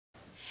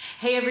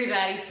Hey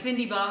everybody,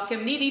 Cindy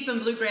Baucom, Knee Deep in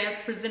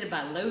Bluegrass, presented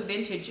by Low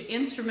Vintage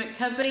Instrument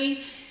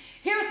Company.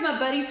 Here with my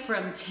buddies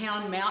from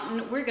Town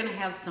Mountain. We're gonna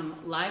have some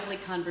lively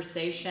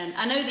conversation.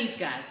 I know these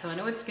guys, so I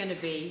know it's gonna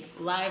be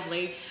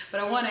lively, but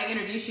I wanna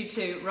introduce you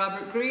to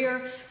Robert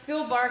Greer,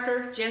 Phil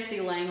Barker, Jesse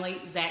Langley,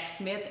 Zach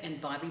Smith,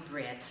 and Bobby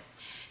Brett.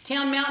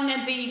 Town Mountain,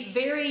 and the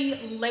very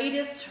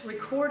latest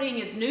recording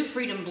is New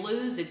Freedom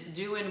Blues. It's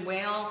doing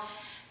well.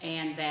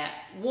 And that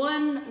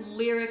one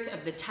lyric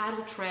of the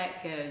title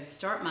track goes,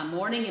 "Start my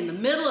morning in the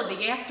middle of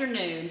the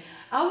afternoon."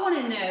 I want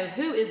to know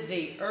who is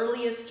the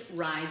earliest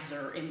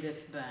riser in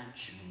this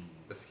bunch.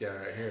 This guy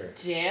right here.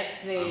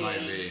 Jesse. I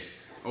might be.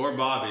 Or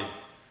Bobby.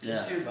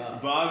 Yeah.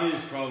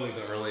 Bobby's probably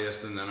the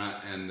earliest, and then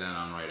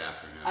I'm right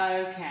after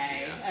him.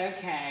 Okay, yeah.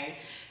 okay.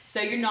 So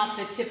you're not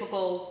the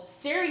typical,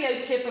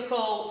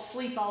 stereotypical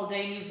sleep all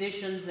day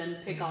musicians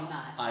and pick all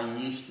night. I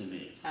used to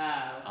be.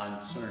 Oh. I'm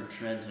sort of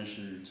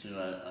transitioned to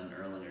an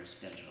earlier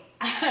schedule.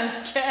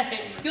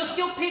 Okay. You'll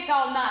still pick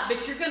all night,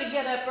 but you're going to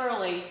get up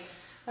early.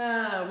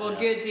 Well, yeah.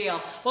 Good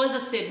deal. Well, as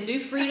I said,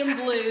 New Freedom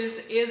Blues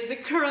is the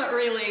current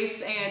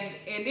release, and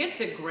it's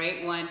a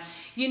great one.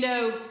 You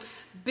know,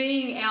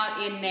 being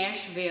out in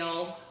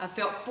Nashville, I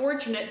felt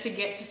fortunate to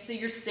get to see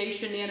your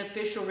Station Inn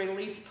official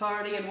release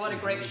party, and what a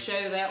great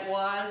show that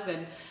was.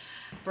 And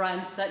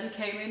Brian Sutton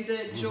came in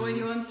to join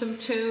you on some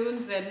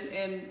tunes,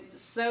 and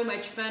so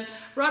much fun.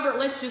 Robert,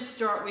 let's just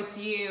start with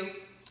you.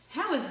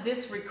 How is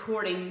this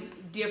recording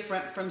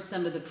different from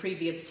some of the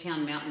previous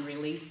Town Mountain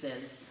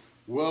releases?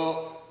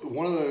 Well,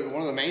 one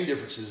of the main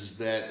differences is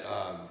that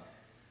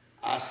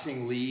I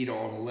sing lead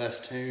on less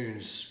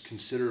tunes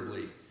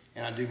considerably,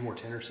 and I do more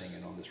tenor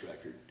singing on this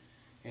record.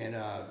 And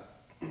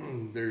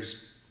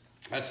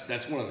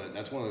that's one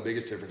of the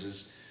biggest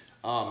differences.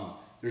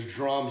 There's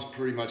drums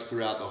pretty much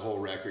throughout the whole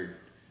record,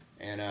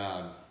 and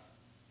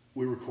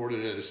we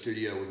recorded at a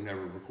studio. We've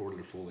never recorded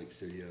a full-length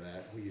studio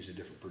at. We used a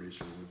different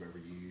producer than we've ever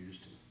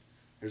used. And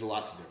there's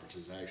lots of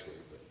differences actually,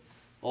 but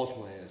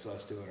ultimately it's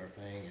us doing our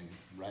thing and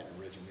writing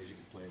original music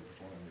and playing and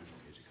performing original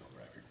music on the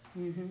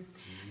record.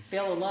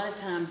 Phil, a lot of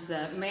times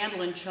the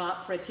mandolin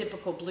chop for a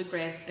typical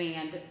bluegrass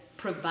band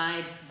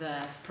provides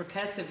the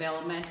percussive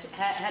element.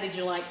 How did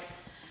you like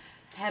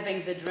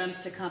having the drums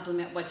to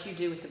complement what you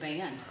do with the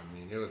band? I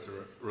mean, it was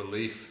a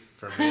relief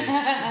for me.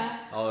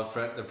 All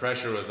the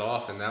pressure was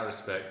off in that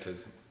respect,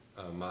 because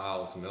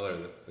Miles Miller,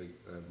 the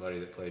buddy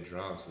that played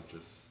drums, was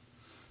just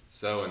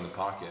so in the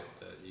pocket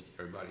that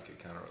everybody could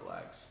kind of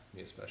relax,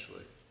 me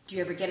especially. Do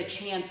you ever get a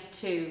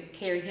chance to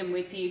carry him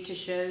with you to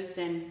shows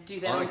and do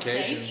that on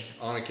stage?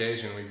 On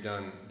occasion, we've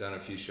done a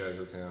few shows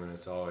with him, and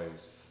it's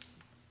always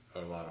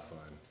a lot of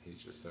fun. He's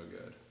just so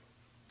good.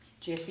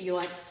 Jesse, you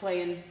like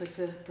playing with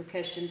the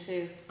percussion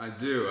too? I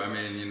do. I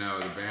mean, you know,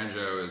 the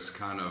banjo is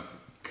kind of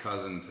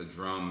cousin to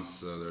drums,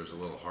 so there's a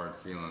little hard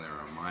feeling there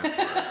on my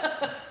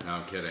part. No,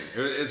 I'm kidding.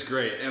 It's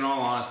great. In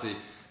all honesty,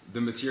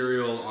 the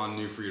material on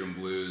New Freedom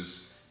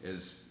Blues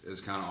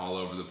is kind of all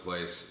over the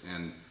place,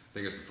 and I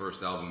think it's the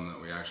first album that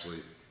we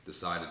actually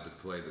decided to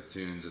play the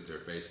tunes at their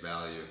face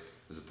value,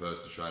 as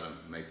opposed to try to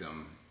make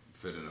them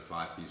fit in a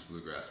five-piece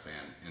bluegrass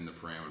band in the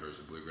parameters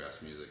of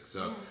bluegrass music.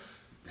 So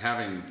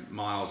having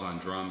Miles on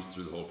drums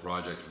through the whole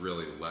project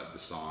really let the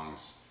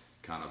songs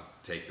kind of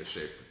take the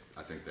shape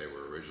I think they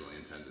were originally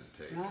intended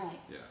to take. Right.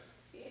 Yeah.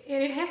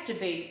 And it has to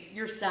be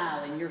your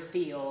style and your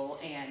feel.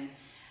 And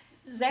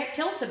Zach,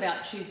 tell us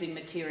about choosing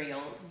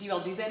material. Do you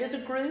all do that as a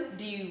group?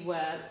 Do you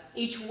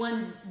each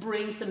one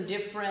bring some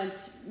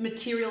different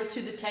material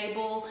to the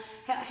table?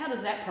 How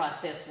does that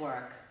process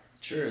work?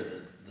 Sure.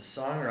 The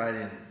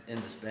songwriting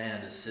in this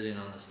band is sitting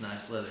on this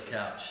nice leather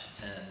couch,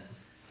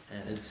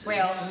 and it's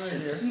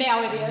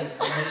now it is.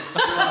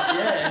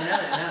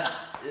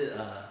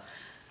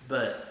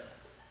 But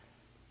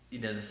you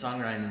know, the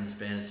songwriting in this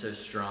band is so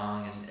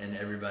strong, and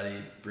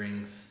everybody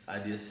brings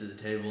ideas to the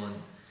table. And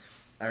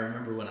I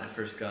remember when I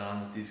first got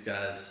on with these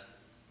guys,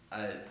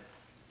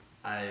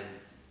 I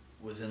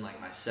was in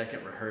like my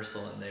second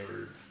rehearsal, and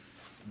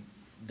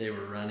they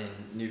were running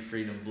New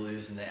Freedom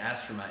Blues, and they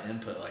asked for my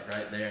input like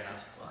right there, and I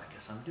was like, well, I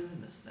guess I'm doing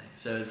this thing.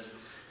 So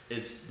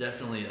it's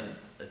definitely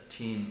a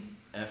team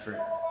effort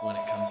when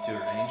it comes to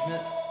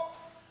arrangements,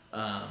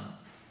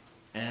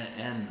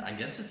 and I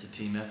guess it's a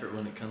team effort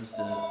when it comes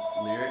to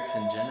lyrics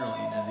in general.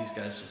 You know, these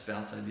guys just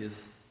bounce ideas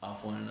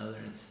off one another,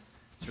 and it's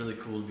really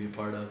cool to be a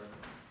part of.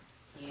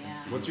 Yeah.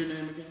 What's your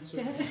name again, sir?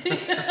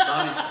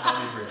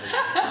 Bobby Brett.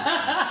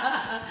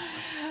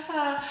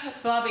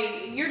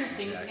 Bobby, you're just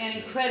an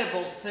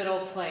incredible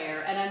fiddle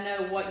player, and I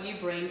know what you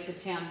bring to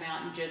Town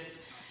Mountain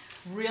just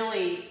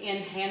really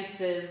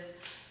enhances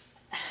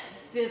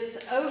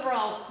this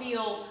overall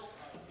feel.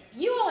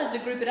 You all as a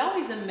group, it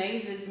always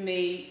amazes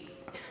me,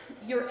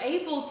 you're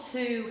able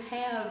to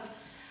have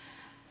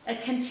a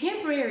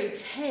contemporary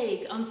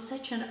take on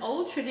such an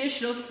old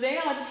traditional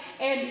sound,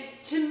 and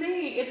to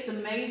me it's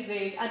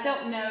amazing. I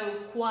don't know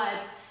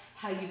quite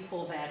how you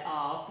pull that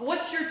off.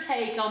 What's your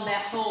take on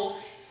that whole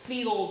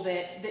feel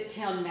that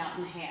Town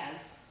Mountain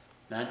has?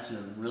 That's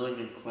a really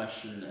good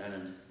question,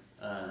 and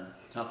a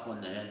tough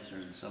one to answer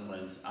in some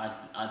ways.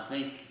 I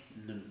think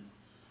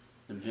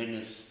the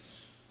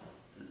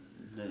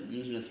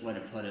easiest way to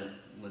put it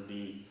would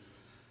be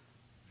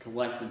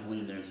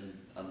collectively there's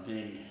a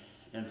big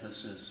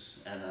emphasis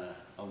and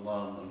a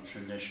love of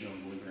traditional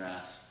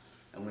bluegrass,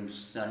 and we've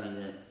studied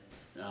it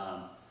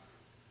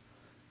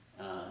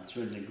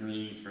to a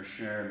degree for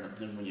sure, but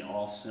then we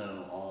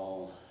also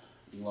all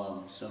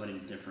love so many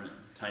different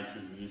types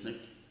of music,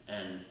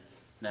 and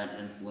that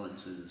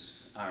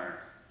influences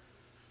our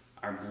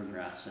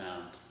bluegrass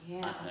sound,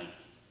 Yeah. I think.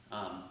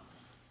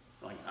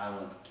 Like I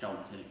love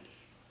Celtic,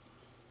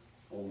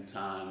 old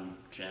time,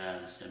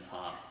 jazz, hip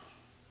hop,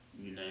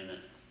 you name it,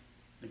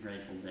 the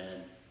Grateful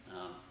Dead.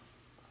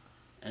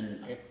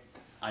 And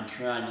I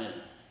try to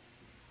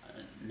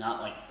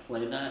not like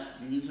play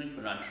that music,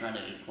 but I try to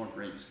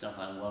incorporate stuff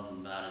I love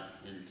about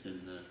it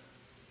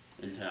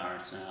into our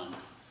sound.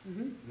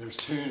 There's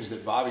tunes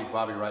that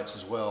Bobby writes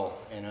as well,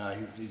 and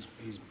he's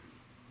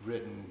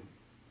written,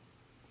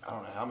 I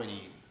don't know how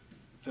many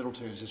fiddle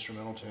tunes,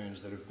 instrumental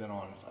tunes that have been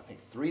on, I think,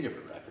 3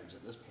 different records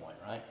at this point,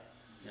 right?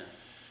 Yeah.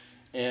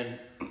 And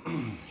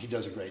he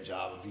does a great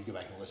job. If you go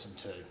back and listen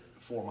to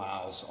 4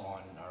 Miles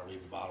on our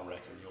Leave the Bottle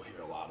record, you'll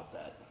hear a lot of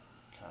that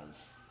kind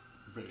of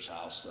British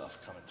Isles stuff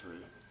coming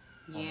through.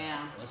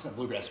 Yeah. That's not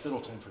bluegrass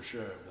fiddle tune for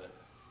sure, but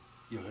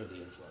you'll hear the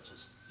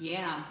influences.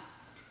 Yeah.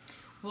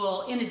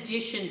 Well, in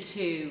addition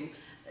to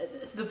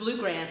the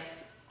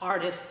bluegrass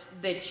artists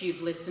that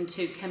you've listened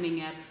to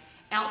coming up,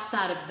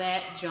 outside of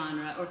that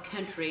genre or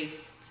country,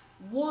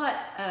 what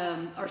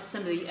are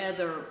some of the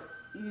other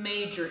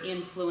major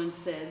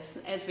influences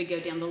as we go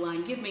down the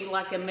line? Give me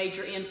like a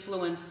major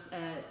influence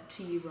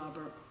to you,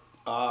 Robert.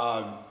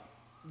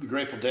 The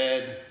Grateful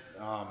Dead,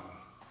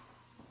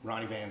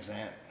 Ronnie Van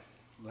Zant,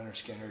 Leonard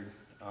Skinner,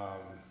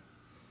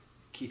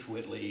 Keith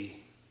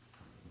Whitley,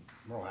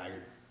 Merle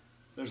Haggard.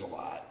 There's a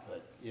lot,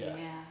 but yeah.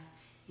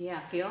 Yeah,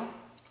 Phil?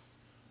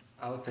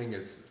 I think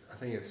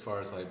as far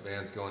as like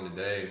bands going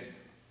today,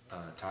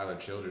 Tyler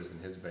Childers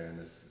and his band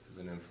is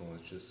an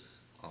influence just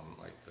on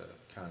like the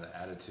kind of the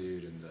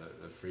attitude and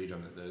the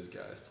freedom that those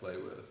guys play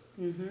with,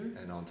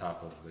 and on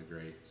top of the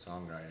great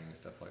songwriting and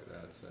stuff like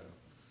that. So,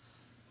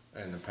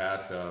 in the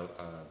past,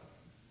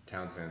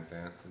 Townes Van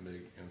Zant's a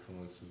big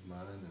influence of mine,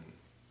 and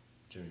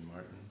Jimmy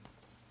Martin,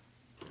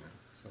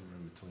 somewhere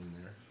in between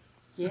there.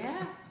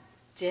 Yeah,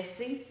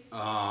 Jesse?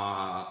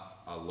 I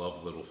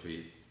love Little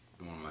Feat.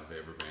 One of my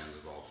favorite bands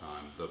of all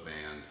time. The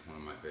Band, one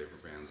of my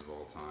favorite bands of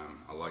all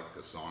time. I like the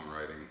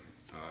songwriting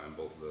in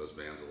both of those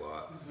bands a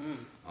lot.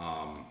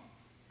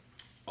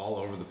 All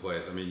over the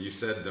place. I mean, you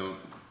said don't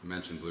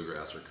mention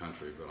bluegrass or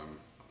country, but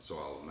so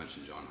I'll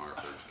mention John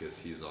Hartford because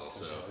he's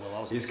also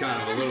he's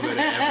kind of a little bit of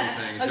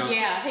everything. Oh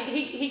yeah,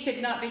 he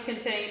could not be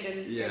contained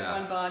in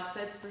one box.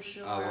 That's for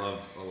sure. I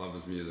love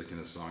his music and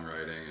his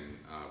songwriting, and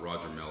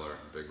Roger Miller,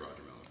 big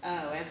Roger Miller.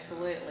 Oh,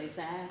 absolutely,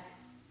 Zach.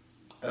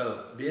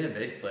 Oh, being a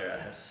bass player, I'd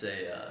have to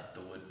say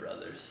the Wood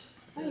Brothers.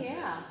 Oh,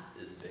 yeah.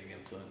 Is a big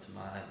influence of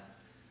mine.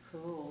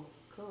 Cool.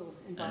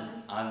 And Bobby?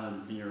 And I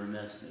would be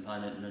remiss if I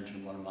didn't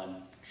mention one of my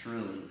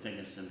truly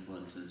biggest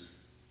influences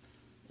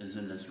is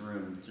in this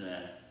room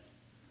today,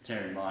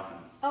 Terry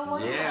Baucom. Oh, wow.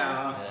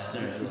 Yeah.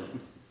 Seriously.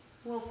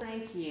 Well,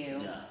 thank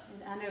you. Yeah.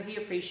 I know he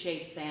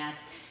appreciates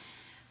that.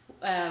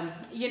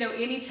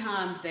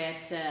 Anytime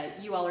that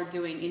you all are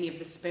doing any of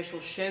the special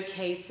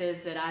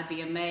showcases at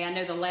IBMA, I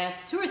know the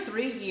last 2 or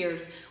 3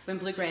 years when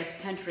Bluegrass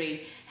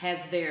Country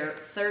has their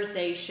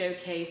Thursday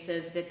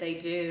showcases that they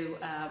do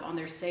on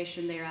their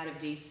station there out of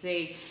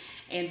DC,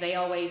 and they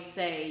always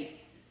say,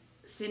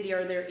 Cindy,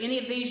 are there any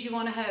of these you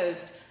want to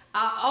host?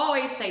 I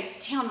always say,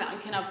 Town Mountain,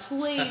 can I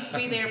please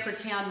be there for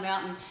Town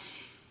Mountain?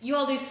 You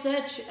all do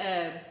such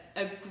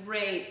a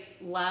great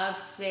live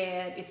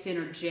set. It's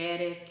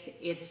energetic,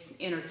 it's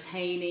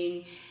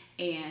entertaining,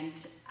 and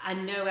I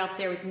know out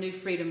there with New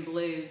Freedom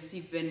Blues,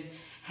 you've been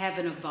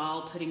having a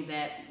ball putting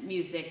that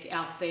music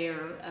out there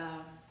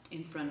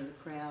in front of the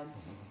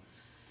crowds.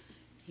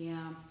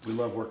 Yeah. We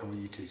love working with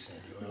you too,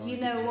 Sandy. You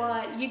know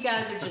what? You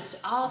guys are just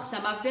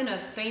awesome. I've been a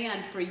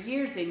fan for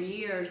years and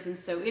years, and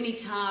so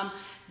anytime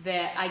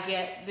that I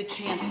get the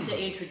chance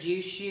to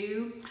introduce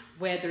you,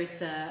 whether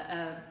it's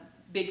a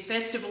big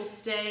festival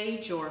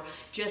stage or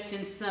just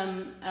in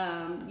some,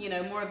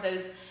 more of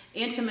those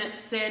intimate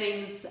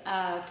settings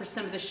for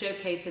some of the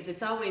showcases,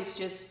 it's always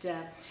just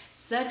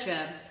such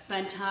a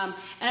fun time.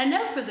 And I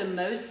know for the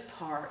most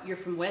part, you're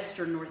from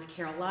Western North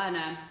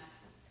Carolina.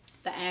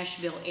 The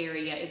Asheville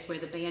area is where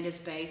the band is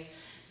based.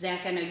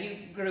 Zach, I know you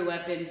grew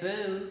up in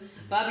Boone.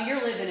 Bobby,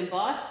 you're living in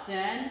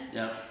Boston.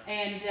 Yep.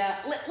 And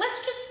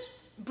let's just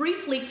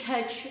briefly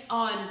touch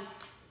on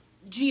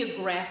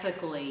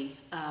geographically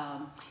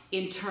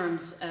in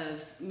terms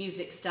of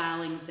music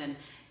stylings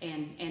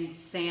and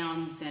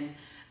sounds and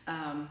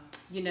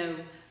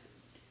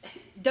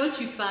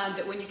don't you find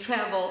that when you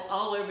travel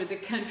all over the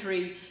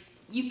country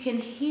you can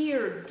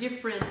hear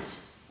different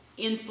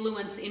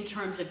influence in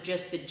terms of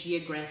just the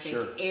geographic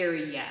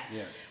area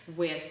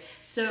with.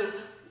 So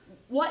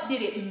what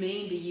did it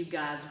mean to you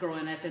guys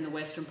growing up in the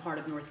western part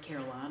of North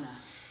Carolina?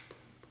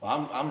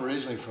 Well, I'm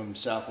originally from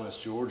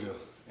Southwest Georgia,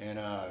 and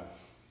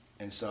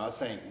And so I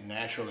think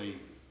naturally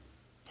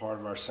part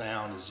of our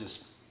sound is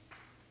just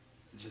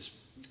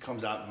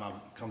comes out of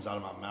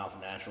my mouth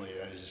naturally.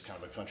 It's just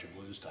kind of a country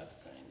blues type of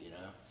thing, you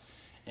know.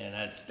 And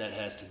that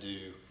has to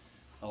do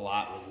a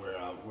lot with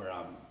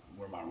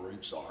where my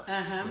roots are.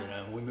 You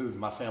know,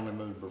 my family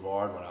moved to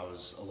Brevard when I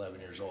was 11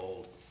 years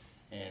old,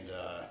 and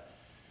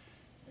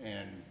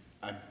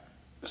I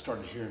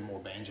started hearing more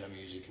banjo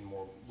music and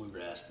more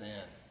bluegrass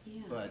then.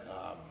 Yeah. But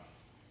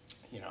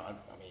you know,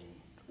 I mean,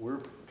 we're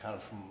kind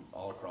of from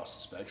all across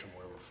the spectrum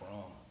where we're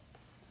from.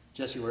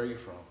 Jesse, where are you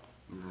from?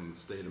 I'm from the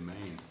state of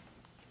Maine,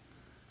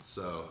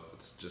 so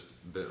it's just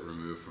a bit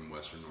removed from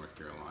Western North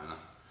Carolina,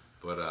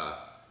 but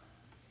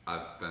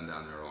I've been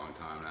down there a long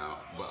time now.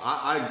 But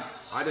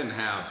I didn't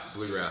have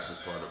bluegrass as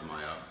part of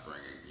my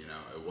upbringing. You know,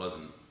 it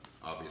wasn't,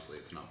 obviously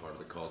it's not part of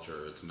the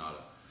culture. It's not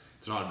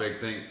a big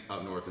thing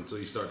up north until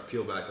you start to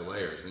peel back the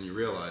layers. Then you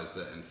realize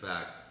that in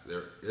fact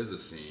there is a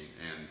scene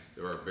and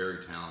there are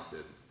very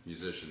talented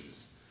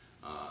musicians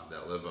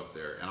that live up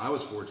there. And I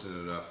was fortunate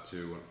enough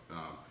to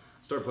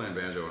start playing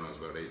banjo when I was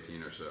about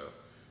 18 or so.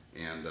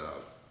 And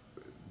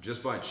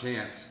just by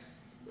chance,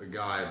 a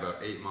guy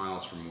about 8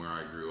 miles from where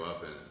I grew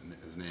up, and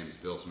his name is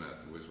Bill Smith,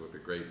 who was with a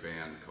great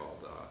band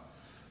called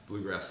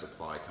Bluegrass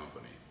Supply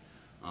Company.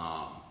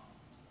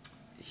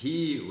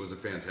 He was a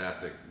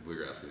fantastic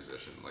bluegrass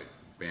musician. Like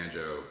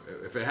banjo,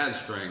 if it had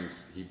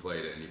strings, he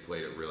played it, and he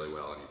played it really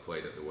well, and he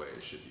played it the way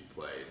it should be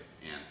played.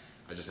 And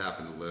I just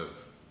happened to live,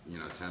 you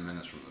know, 10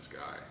 minutes from this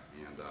guy.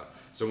 And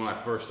so when I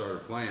first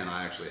started playing,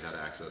 I actually had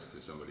access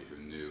to somebody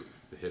who knew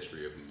the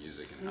history of the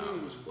music and how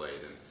it was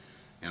played.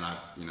 And I,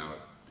 you know,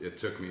 it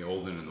took me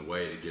old and in the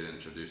way to get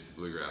introduced to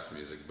bluegrass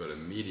music, but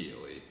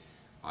immediately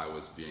I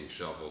was being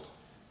shoveled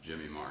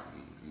Jimmy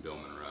Martin and Bill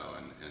Monroe,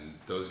 and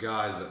those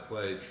guys that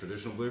play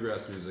traditional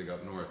bluegrass music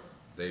up north,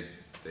 they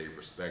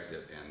respect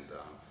it and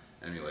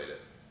emulate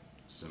it,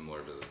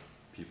 similar to the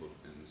people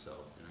in the South,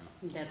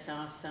 you know. That's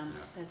awesome.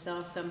 Yeah. That's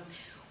awesome.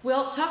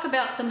 Well, talk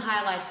about some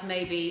highlights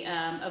maybe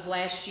of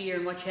last year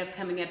and what you have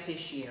coming up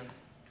this year.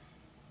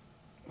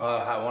 One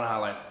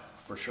highlight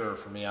for sure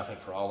for me, I think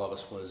for all of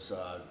us, was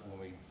when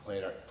we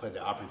played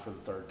the Opry for the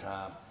third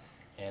time,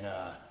 and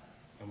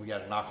we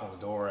got a knock on the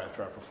door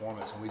after our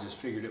performance, and we just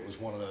figured it was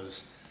one of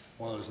those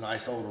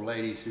nice older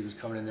ladies who was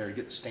coming in there to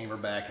get the steamer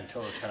back and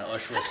tell us, kind of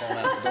usher us on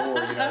out the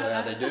door, you know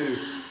how they do.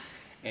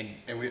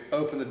 And we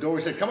opened the door.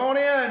 We said, "Come on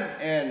in!"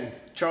 And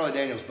Charlie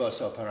Daniels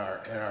busts up in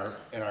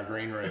our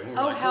green room. We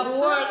were like, how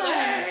what fun! the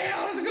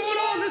hell is going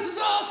on? This is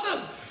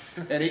awesome!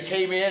 And he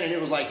came in, and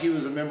it was like he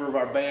was a member of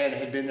our band,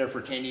 had been there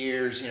for 10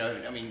 years. You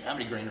know, I mean, how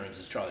many green rooms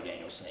has Charlie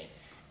Daniels seen?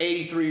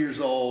 83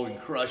 years old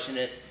and crushing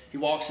it. He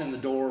walks in the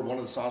door. One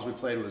of the songs we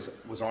played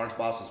was Orange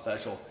Blossom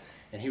Special,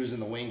 and he was in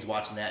the wings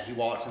watching that. He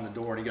walks in the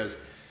door and he goes,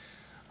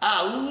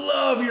 "I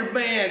love your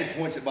band." He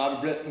points at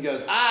Bobby Britt and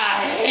goes, "I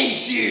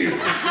hate you."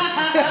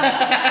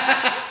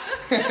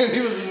 And he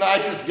was the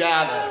nicest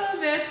guy though.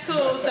 Oh, that's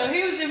cool. So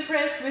he was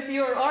impressed with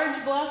your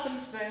Orange Blossom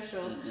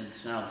Special. It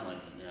sounds like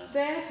it, yeah.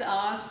 That's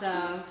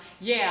awesome.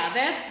 Yeah,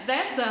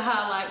 that's a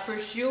highlight for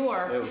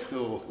sure. It was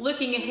cool.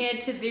 Looking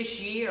ahead to this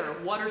year,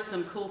 what are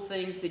some cool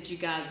things that you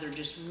guys are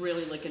just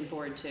really looking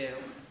forward to?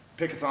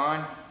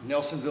 Pickathon,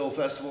 Nelsonville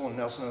Festival in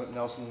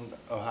Nelson,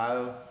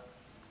 Ohio.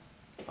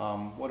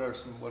 What are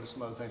some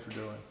other things we're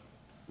doing?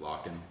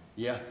 Locking.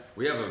 Yeah.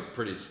 We have a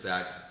pretty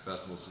stacked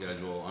festival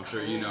schedule. I'm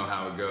sure you know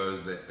how it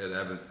goes. That it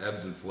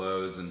ebbs and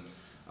flows, and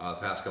the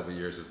past couple of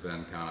years have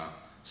been kind of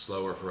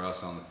slower for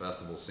us on the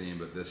festival scene.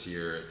 But this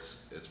year,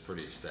 it's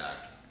pretty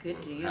stacked. Good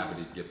We're deal.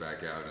 happy to get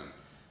back out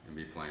and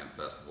be playing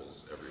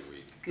festivals every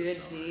week. Good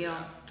this summer, deal.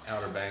 yeah.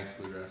 Outer Banks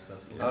Bluegrass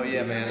Festival. Oh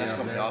yeah, man, that's Yeah,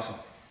 gonna be awesome.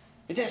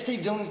 Is that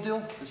Steve Dillon's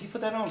deal? Does he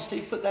put that on?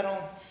 Steve put that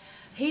on?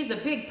 He's a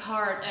big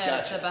part of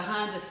Gotcha. the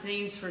behind the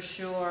scenes for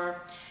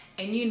sure.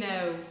 And you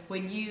know,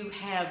 when you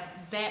have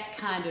that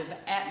kind of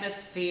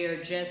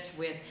atmosphere, just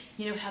with,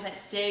 you know, how that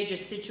stage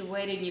is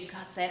situated, and you've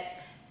got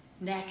that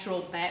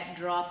natural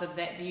backdrop of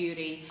that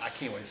beauty. I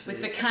can't wait to see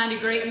With it. the kind of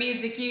great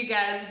music you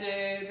guys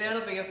do,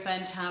 that'll be a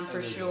fun time for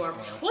It is sure.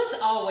 fun. Well,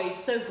 it's always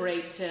so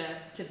great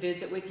to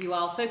visit with you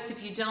all. Folks,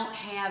 if you don't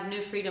have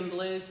New Freedom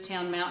Blues,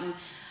 Town Mountain,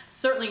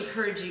 certainly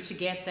encourage you to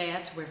get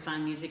that where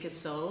fine music is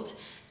sold.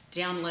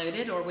 Download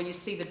it, or when you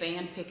see the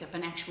band, pick up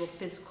an actual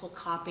physical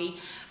copy.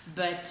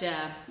 But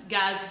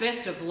guys,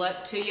 best of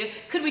luck to you.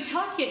 Could we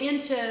talk you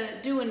into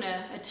doing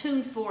a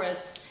tune for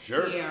us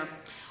Sure. here?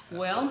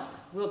 Well,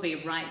 we'll be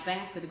right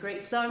back with a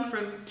great song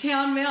from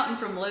Town Mountain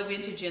from Low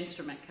Vintage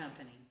Instrument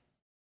Company.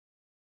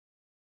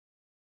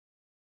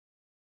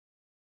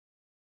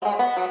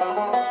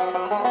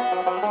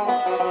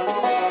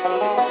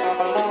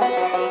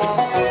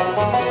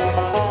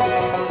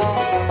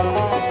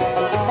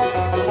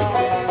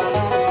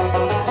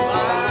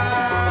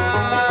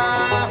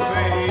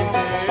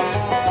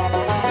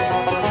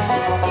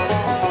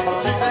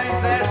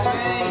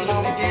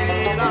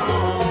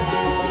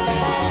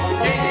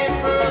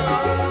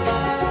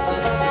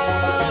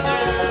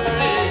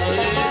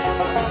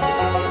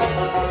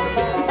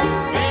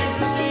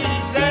 Interest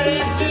keeps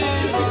adding to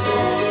the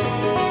load.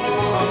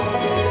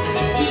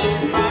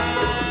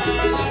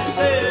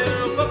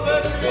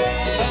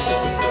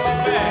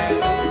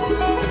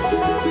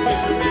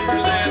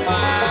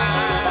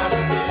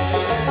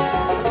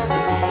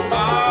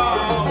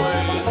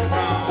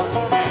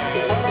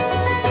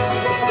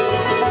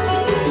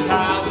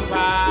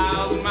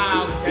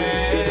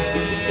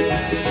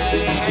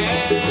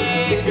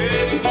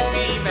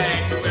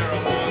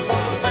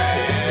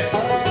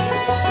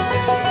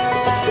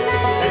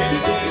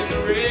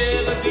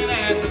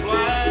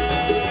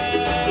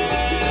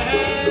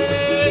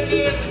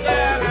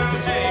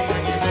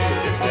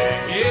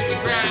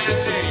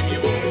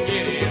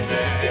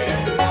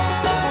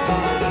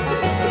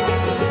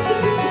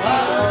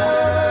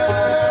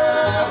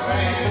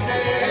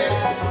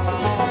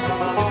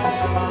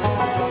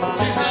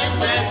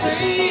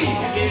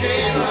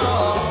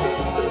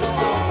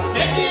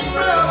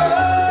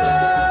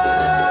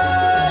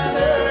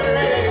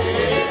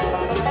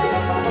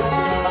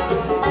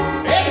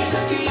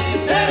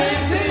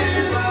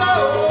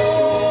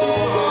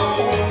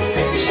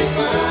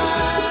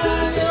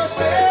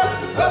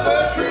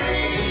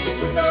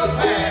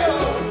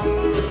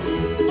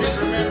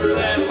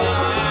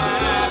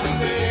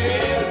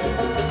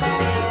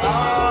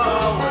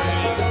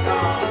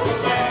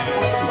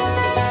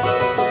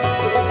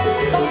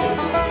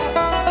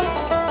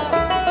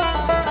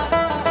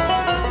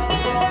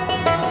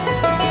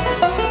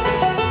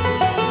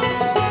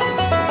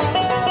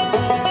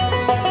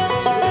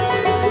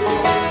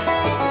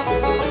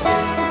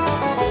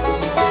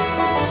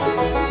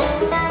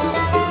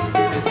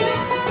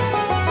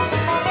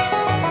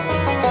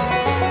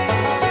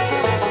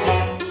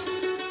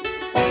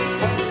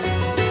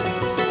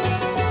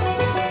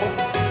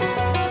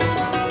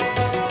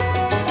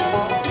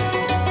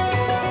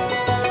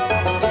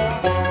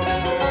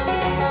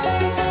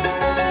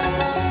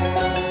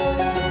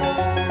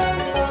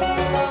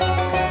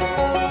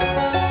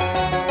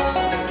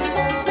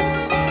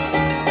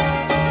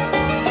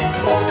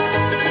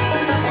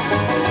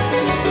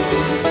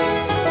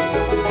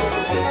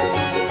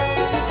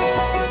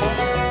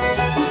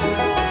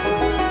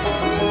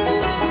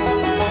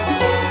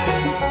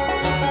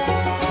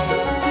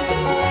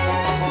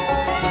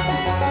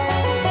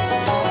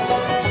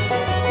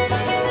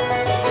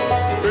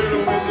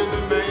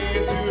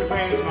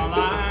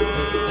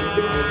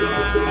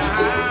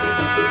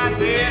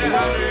 said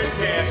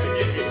 100K.